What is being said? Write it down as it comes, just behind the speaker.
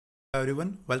Hello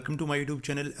everyone, welcome to my YouTube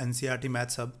channel NCERT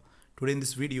Maths Hub. Today in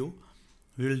this video,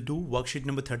 we will do worksheet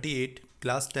number 38,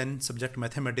 class 10 subject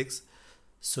mathematics.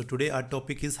 So today our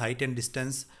topic is height and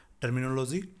distance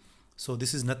terminology. So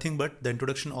this is nothing but the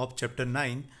introduction of chapter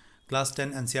 9, class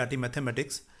 10 NCERT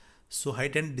mathematics. So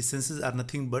height and distances are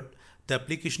nothing but the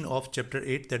application of chapter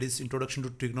 8, that is introduction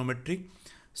to trigonometry.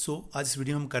 So आज इस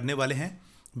video हम करने वाले हैं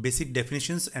basic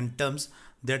definitions and terms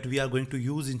that we are going to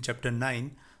use in chapter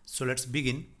 9. So let's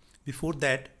begin. Before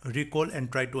that, recall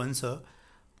and try to answer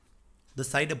the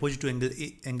side opposite to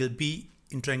angle B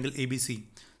in triangle ABC.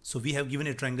 So we have given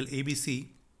a triangle ABC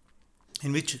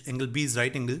in which angle B is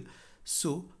right angle.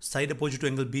 So side opposite to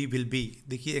angle B will be,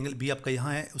 देखिए angle B आपका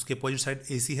यहाँ है, उसके opposite side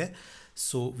AC है.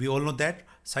 So we all know that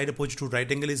side opposite to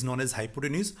right angle is known as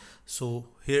hypotenuse. So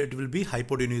here it will be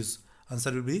hypotenuse.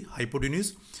 Answer will be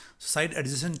hypotenuse. So side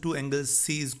adjacent to angle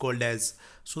C is called as,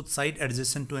 so side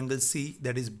adjacent to angle C,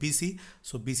 that is BC.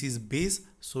 So BC is base,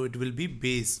 so it will be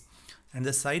base. And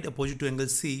the side opposite to angle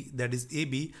C, that is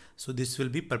AB, so this will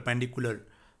be perpendicular.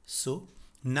 So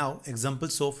now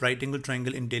examples of right angle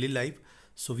triangle in daily life.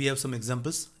 So we have some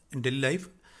examples in daily life.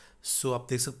 So आप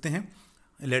देख सकते हैं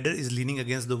ladder is leaning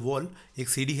against the wall. एक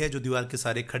सीढ़ी है जो दीवार के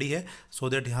सारे खड़ी है, so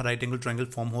that यहाँ right angle triangle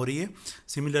form हो रही है.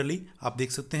 Similarly आप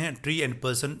देख सकते हैं tree and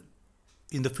person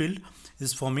in the field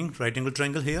is forming right angle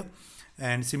triangle here.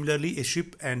 And similarly a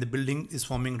ship and the building is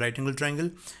forming right angle triangle.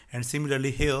 And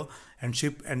similarly here and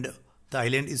ship and the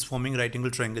island is forming right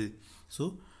angle triangle.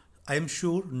 So I am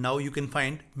sure now you can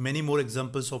find many more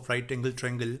examples of right angle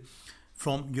triangle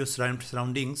from your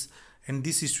surroundings. In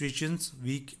these situations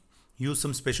we use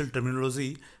some special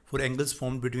terminology for angles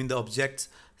formed between the objects.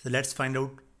 So let's find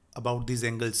out about these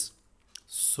angles.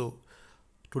 So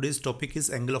today's topic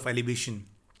is angle of elevation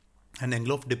and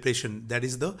angle of depression. That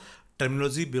is the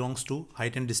terminology belongs to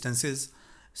height and distances.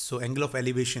 So angle of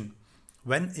elevation,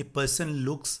 when a person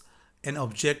looks an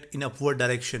object in upward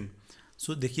direction.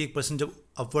 So देखिए एक person जब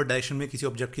upward direction में किसी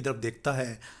object की तरफ देखता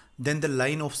है, then the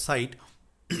line of sight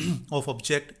of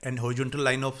object and horizontal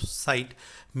line of sight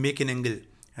make an angle.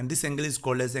 And this angle is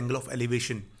called as angle of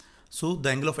elevation. So the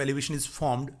angle of elevation is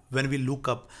formed when we look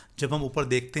up. जब हम ऊपर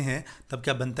देखते हैं तब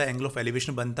क्या बनता है, angle of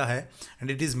elevation बनता है,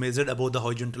 and it is measured above the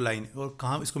horizontal line. और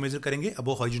कहाँ इसको measure करेंगे?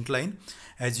 Above horizontal line.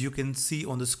 As you can see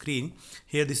on the screen,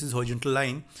 here this is horizontal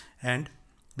line and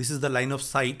this is the line of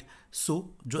sight. So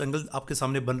जो angle आपके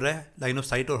सामने बन रहा है line of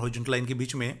sight और horizontal line के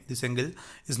बीच में, this angle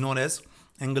is known as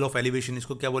angle of elevation.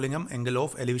 इसको क्या बोलेंगे हम? Angle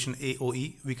of elevation, AOE.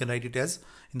 We can write it as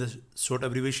in the short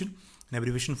abbreviation, in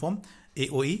abbreviation form,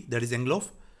 AOE, that is angle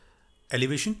of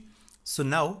elevation. So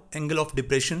now angle of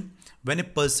depression, when a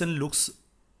person looks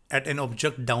at an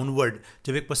object downward,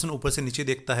 जब एक person ऊपर से नीचे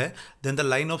देखता है, then the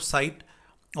line of sight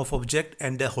of object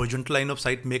and the horizontal line of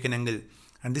sight make an angle,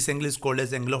 and this angle is called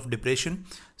as angle of depression.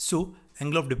 So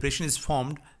angle of depression is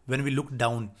formed when we look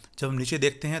down. जब हम नीचे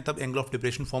देखते हैं तब angle of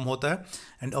depression form होता है,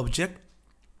 and object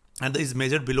and is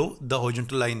measured below the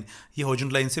horizontal line. ये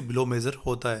horizontal line से below measure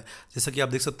होता है. जैसा कि आप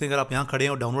देख सकते हैं, अगर आप यहाँ खड़े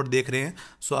हैं और downward देख रहे हैं,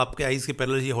 so आपके eyes के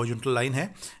parallel ये horizontal line है,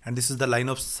 and this is the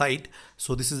line of sight.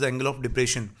 So this is the angle of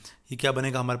depression. ये क्या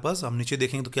बनेगा हमारे पास? हम नीचे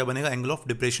देखेंगे तो क्या बनेगा? Angle of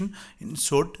depression in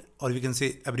short, or we can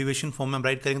say abbreviation form में हम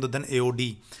write करेंगे तो then AOD.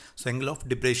 So angle of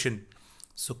depression.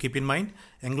 So keep in mind,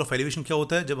 angle of elevation क्या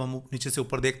होता है? जब हम नीचे से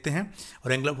ऊपर देखते हैं,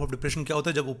 और angle of depression क्या होता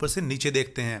है? जब ऊपर से नीचे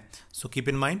देखते हैं. So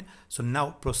keep in mind. So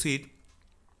now proceed.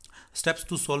 Steps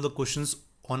to solve the questions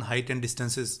on height and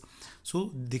distances. So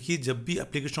देखिए जब भी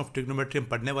application of trigonometry हम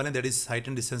पढ़ने वाले हैं, that is height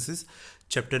and distances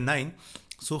chapter 9.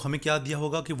 So हमें क्या दिया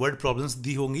होगा कि word problems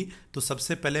दी होंगी. तो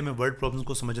सबसे पहले हमें word problems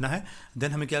को समझना है.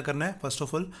 Then हमें क्या करना है? First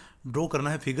of all draw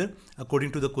करना है figure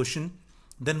according to the question.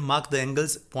 Then mark the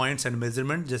angles, points and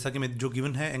measurement. जैसा कि मैं जो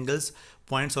given है angles,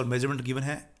 points और measurement given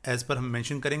है as per हम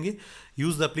mention करेंगे.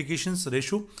 Use the applications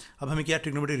ratio. अब हमें क्या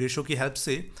trigonometry ratio की help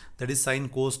से, that is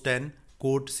sin, cos, tan,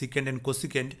 coat, secant and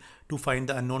cosecant to find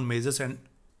the unknown measures and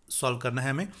solve करना है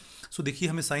हमें. सो देखिए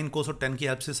हमें साइन, कोस और टेन की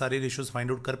हेल्प से सारे रेशियोज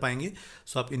फाइंड आउट कर पाएंगे.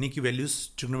 सो आप इन्हीं की वैल्यूज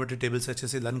ट्रिग्नोमेट्री टेबल से अच्छे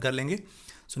से लर्न कर लेंगे.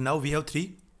 So now we have 3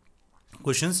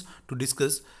 questions to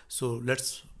discuss. So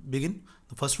let's begin.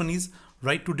 The first one is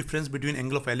right to difference between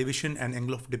angle of elevation and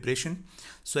angle of depression.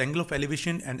 So angle of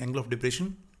elevation and angle of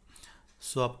depression,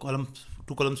 सो आप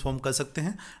two columns form कर सकते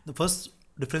हैं. The first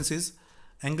difference is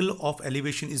angle of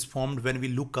elevation is formed when we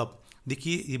look up.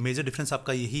 देखिए ये major difference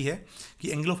आपका यही है कि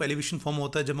एंगल ऑफ एलिवेशन फॉर्म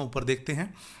होता है जब हम ऊपर देखते हैं,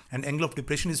 and angle of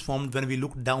depression is formed when we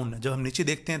look down. जब हम नीचे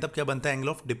देखते हैं तब क्या बनता है? एंगल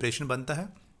ऑफ डिप्रेशन बनता है.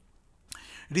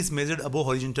 It is measured above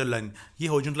horizontal line. ये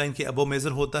हॉरिजॉन्टल लाइन के अबव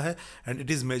मेजर होता है, and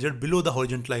it is measured below the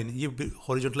horizontal line. ये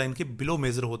हॉरिजॉन्टल लाइन के बिलो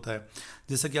मेजर होता है.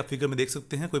 जैसा कि आप फिगर में देख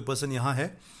सकते हैं, कोई पर्सन यहाँ है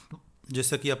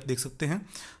जैसा कि आप देख सकते हैं।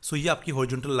 सो ये आपकी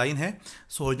हॉरिजॉन्टल लाइन है।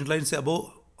 सो हॉरिजॉन्टल लाइन से अब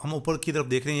हम ऊपर की तरफ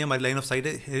देख रहे हैं, हमारी लाइन ऑफ साइट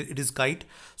है, इट इज़ काइट।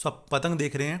 सो आप पतंग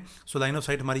देख रहे हैं। सो लाइन ऑफ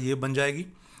साइट हमारी ये बन जाएगी।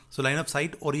 सो लाइन ऑफ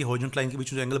साइट और ये हॉरिजॉन्टल लाइन के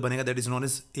बीच में जो एंगल बनेगा that is known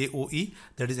as AOE,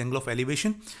 that is angle of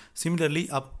elevation. Similarly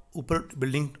आप ऊपर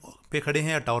बिल्डिंग पे खड़े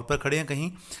हैं या टावर पर खड़े हैं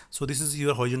कहीं, so this is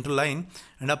your horizontal line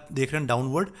and आप देख रहे हैं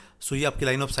डाउनवर्ड। सो ये आपकी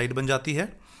लाइन ऑफ साइट बन जाती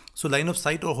है। सो लाइन ऑफ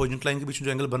साइट और हॉरिजॉन्टल लाइन के बीच में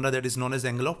जो एंगल बन रहा है that is known as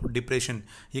angle of depression.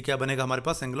 ये क्या बनेगा हमारे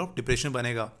पास, एंगल ऑफ डिप्रेशन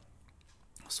बनेगा।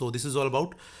 So this is all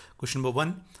about question number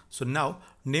 1. So now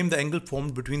name the angle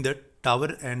formed between the tower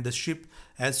and the ship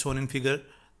as shown in figure,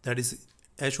 that is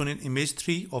as shown in image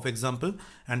 3 of example,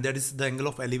 and that is the angle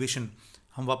of elevation.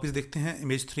 हम वापस देखते हैं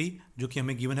image 3 जो कि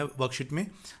हमें given है worksheet में,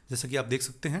 जैसा कि आप देख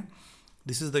सकते हैं।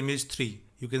 This is the image 3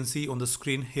 you can see on the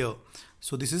screen here.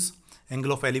 So this is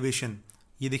angle of elevation.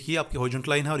 ये देखिए आपकी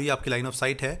हॉरिजॉन्टल लाइन है और ये आपकी लाइन ऑफ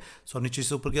साइट है। सो नीचे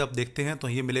से ऊपर के आप देखते हैं तो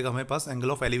ये मिलेगा हमारे पास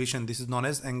angle of elevation. This is known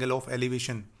as angle of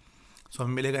elevation. सो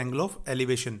हमें मिलेगा angle of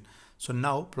elevation. So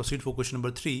now proceed for question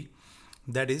number 3,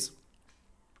 that is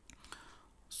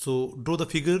so draw the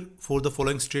figure for the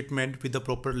following statement with the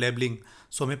proper labelling.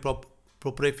 सो हमें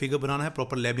proper एक figure बनाना है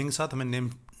proper labelling के साथ। हमें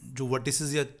name जो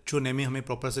vertices या जो नेमी हमें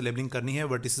प्रॉपर से लेबलिंग करनी है,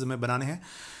 वर्टिसेस हमें बनाने हैं।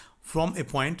 From A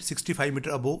point 65 metre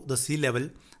above the C level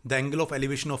the angle of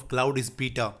elevation of cloud is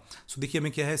beta. सो देखिए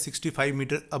हमें क्या है 65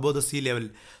 metre above the C level.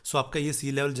 सो आपका ये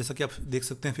सी लेवल जैसा कि आप देख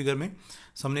सकते हैं फिगर में,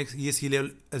 सो हमने ये सी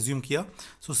लेवल एज्यूम किया।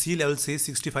 सो सी लेवल से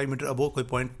 65 मीटर अबोव कोई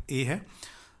पॉइंट ए है।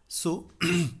 सो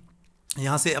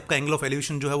यहाँ से आपका एंगल ऑफ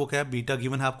एलिवेशन जो है वो क्या है, बीटा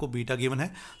गिवन है, आपको बीटा गिवन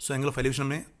है। सो एंगल ऑफ एलिवेशन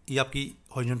में ये आपकी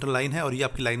हॉरिजॉन्टल लाइन है और ये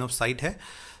आपकी लाइन ऑफ साइट है।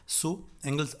 सो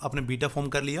एंगल आपने बीटा फॉर्म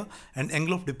कर लिया and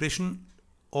angle of depression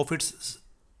of its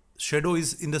shadow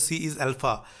is in the C is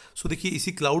alpha. सो देखिए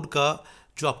इसी क्लाउड का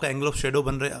जो आपका एंगल ऑफ शेडो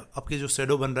बन रहा है, आपके जो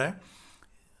शेडो बन रहा है,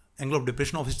 angle of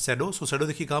depression of its shadow. So shadow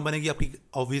देखिए कहाँ बनेगी आपकी,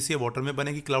 ऑब्वियसली वाटर में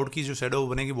बनेगी। क्लाउड की जो शेडो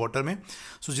बनेगी वाटर में।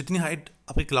 सो जितनी हाइट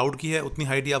आपकी क्लाउड की है उतनी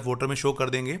हाइट ही आप वाटर में शो कर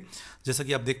देंगे, जैसा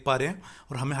कि आप देख पा रहे हैं।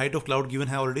 और हमें हाइट ऑफ क्लाउड गिवन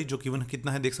है ऑलरेडी, जो गिवन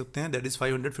कितना है देख सकते हैं, दैट इज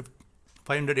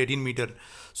 518 मीटर।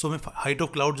 सो हमें हाइट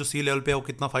ऑफ क्लाउड जो सी लेवल पे है वो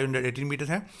कितना 518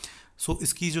 मीटर है। सो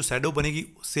इसकी जो शैडो बनेगी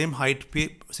सेम हाइट पे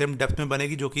सेम डेप्थ में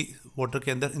बनेगी जो कि वाटर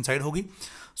के अंदर इनसाइड होगी।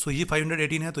 सो ये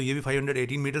 518 है तो ये भी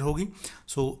 518 मीटर होगी।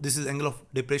 So this is angle of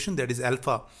depression that is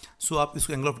alpha. सो आप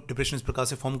इसको एंगल ऑफ डिप्रेशन इस प्रकार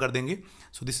से फॉर्म कर देंगे।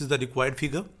 So this is the required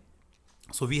figure.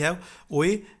 So we have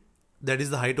OA that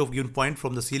is the height of given point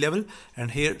from the C level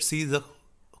and hair C is the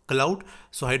cloud.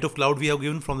 So height of cloud we have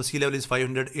given from the C level is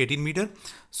 518 metre.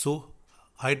 So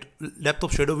height depth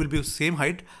of shadow will be same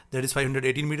height, that is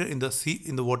 518 meter in the sea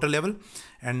in the water level,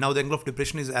 and now the angle of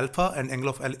depression is alpha and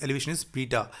angle of elevation is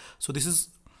beta. So this is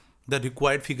the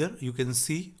required figure you can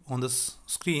see on the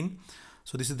screen.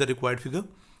 So this is the required figure.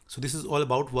 So this is all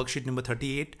about worksheet number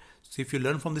 38. So if you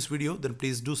learn from this video then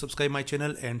please do subscribe my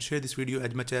channel and share this video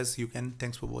as much as you can.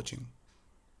 Thanks for watching.